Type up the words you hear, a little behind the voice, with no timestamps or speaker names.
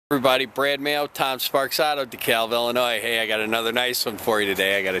Everybody, Brad Mayo, Tom Sparks Auto, Dekalb, Illinois. Hey, I got another nice one for you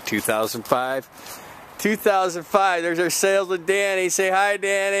today. I got a 2005. 2005, there's our salesman Danny. Say hi,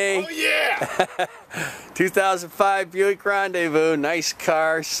 Danny. Oh yeah! 2005 Buick Rendezvous, nice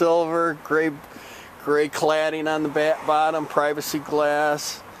car, silver, gray cladding on the bottom, privacy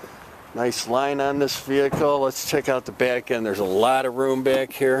glass. Nice line on this vehicle. Let's check out the back end. There's a lot of room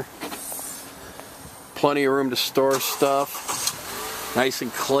back here. Plenty of room to store stuff. Nice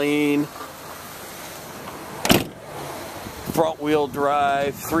and clean. Front wheel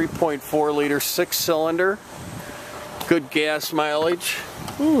drive, 3.4 liter, 6-cylinder. Good gas mileage.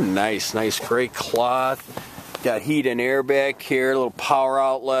 Ooh, nice gray cloth. Got heat and air back here, a little power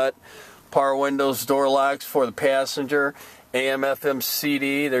outlet. Power windows, door locks for the passenger. AM, FM,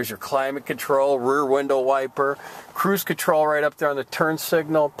 CD. There's your climate control, rear window wiper. Cruise control right up there on the turn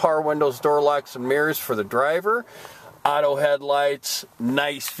signal. Power windows, door locks, and mirrors for the driver. Auto headlights,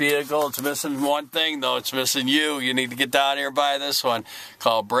 nice vehicle. It's missing one thing though, it's missing you. You need to get down here and buy this one.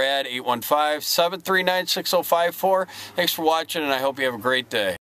 Call Brad, 815-739-6054. Thanks for watching and I hope you have a great day.